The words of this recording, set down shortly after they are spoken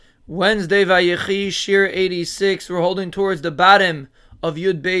Wednesday Vayechi, Shiur 86. We're holding towards the bottom of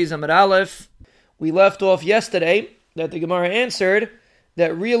Yud Beis Amud Aleph. We left off yesterday that the Gemara answered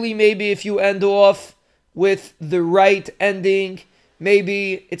that really maybe if you end off with the right ending,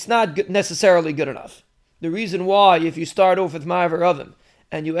 maybe it's not necessarily good enough. The reason why, if you start off with Ma'av Ravim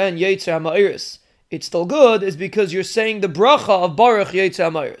and you end Yetzer HaMa'iris, it's still good, is because you're saying the bracha of Baruch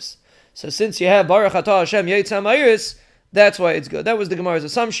Yetzer HaMa'iris. So since you have Baruch Atah Hashem Yetzer HaMa'iris, that's why it's good. That was the Gemara's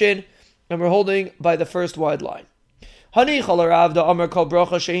assumption, and we're holding by the first wide line. That's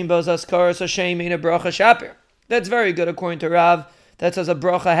very good according to Rav. That says a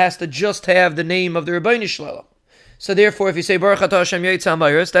bracha has to just have the name of the Rebbeinu Shalom. So therefore, if you say Baruch Atah Hashem Yetzer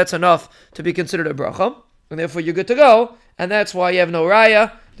HaMa'iris, that's enough to be considered a bracha, and therefore you're good to go. And that's why you have no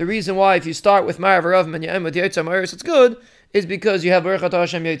raya. The reason why, if you start with Ma'av Ravim and you end with Yetzer HaMa'iris, it's good, is because you have Baruch Atah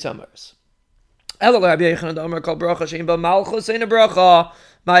Hashem Yetzer HaMa'iris. But according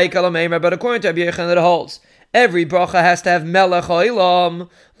to Rabbi Yochanan, it holds every bracha has to have Melech HaOlam.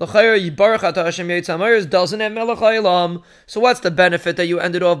 Baruch Atah Hashem Yetzer HaMa'iris doesn't have Melech HaOlam. So what's the benefit that you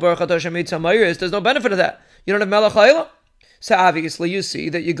ended off Baruch Atah Hashem Yetzer HaMa'iris? There's no benefit of that. You don't have Melech HaOlam. So obviously you see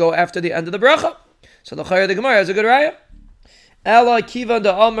that you go after the end of the bracha. So the Gemara has a good raya. The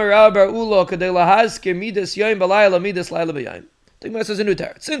Gemara says a new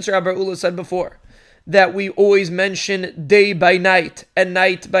teretz. Since Rabbi Ula said before that we always mention day by night and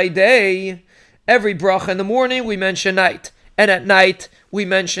night by day, every bracha in the morning we mention night, and at night we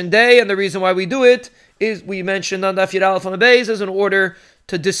mention day, and the reason why we do it is we mentioned on Daf Yud Aleph on the Beis is in order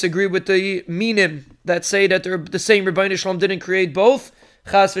to disagree with the minim that say that the same Rebbeinu Shalom didn't create both,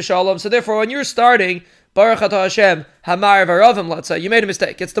 chas v'shalom. So therefore, when you're starting Baruch Atah Hashem Hamar V'Ravim, let's say you made a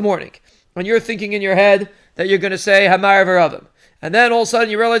mistake, it's the morning, and you're thinking in your head that you're going to say Hamar V'Ravim, and then all of a sudden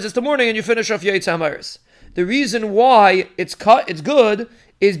you realize it's the morning and you finish off Yetzer HaMa'iris. The reason why it's good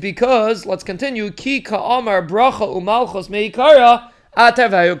is because, let's continue, Ki ka'amar bracha u'malchos me'ikara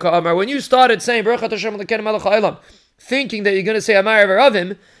atav ka'amar. When you started saying Baruch Atah Hashem Elokeinu melech ha'olam, thinking that you're going to say Hamar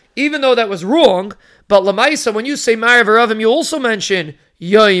V'Ravim, even though that was wrong, but Lamaisa, when you say Ma'av Ravim, you also mention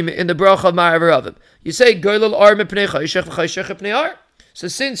Yoim in the bracha of Ma'av Ravim. You say Goylal Ar Mepnei Chayshech V'Chayshech Mepnei Ar. So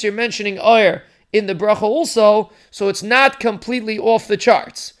since you're mentioning Ar in the bracha also, so it's not completely off the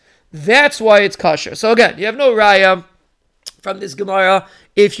charts. That's why it's kosher. So again, you have no raya from this Gemara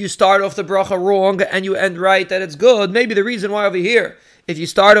if you start off the bracha wrong and you end right, that it's good. Maybe the reason why over here, if you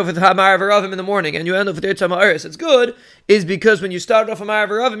start off with Hamar V'Ravim in the morning and you end off with Yetzer HaMa'iris, it's good, is because when you started off Hamar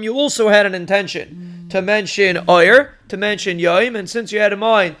V'Ravim, you also had an intention to mention Oyer, to mention Yoim, and since you had in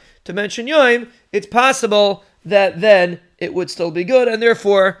mind to mention Yoim, it's possible that then it would still be good, and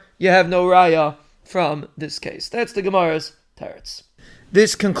therefore you have no raya from this case. That's the Gemara's teretz.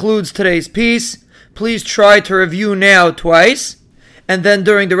 This concludes today's piece. Please try to review now twice, and then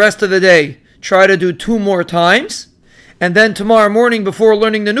during the rest of the day, try to do 2 more times. And then tomorrow morning, before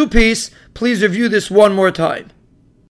learning the new piece, please review this one more time.